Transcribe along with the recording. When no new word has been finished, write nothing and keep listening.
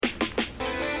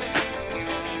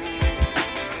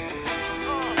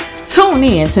Tune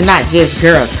in to Not Just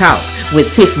Girl Talk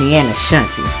with Tiffany and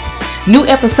Ashanti. New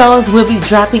episodes will be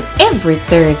dropping every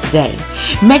Thursday.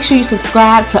 Make sure you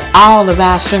subscribe to all of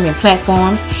our streaming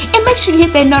platforms and make sure you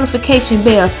hit that notification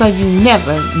bell so you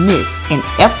never miss an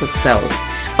episode.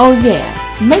 Oh yeah,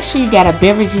 make sure you got a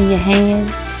beverage in your hand.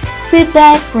 Sit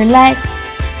back, relax,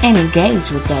 and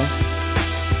engage with us.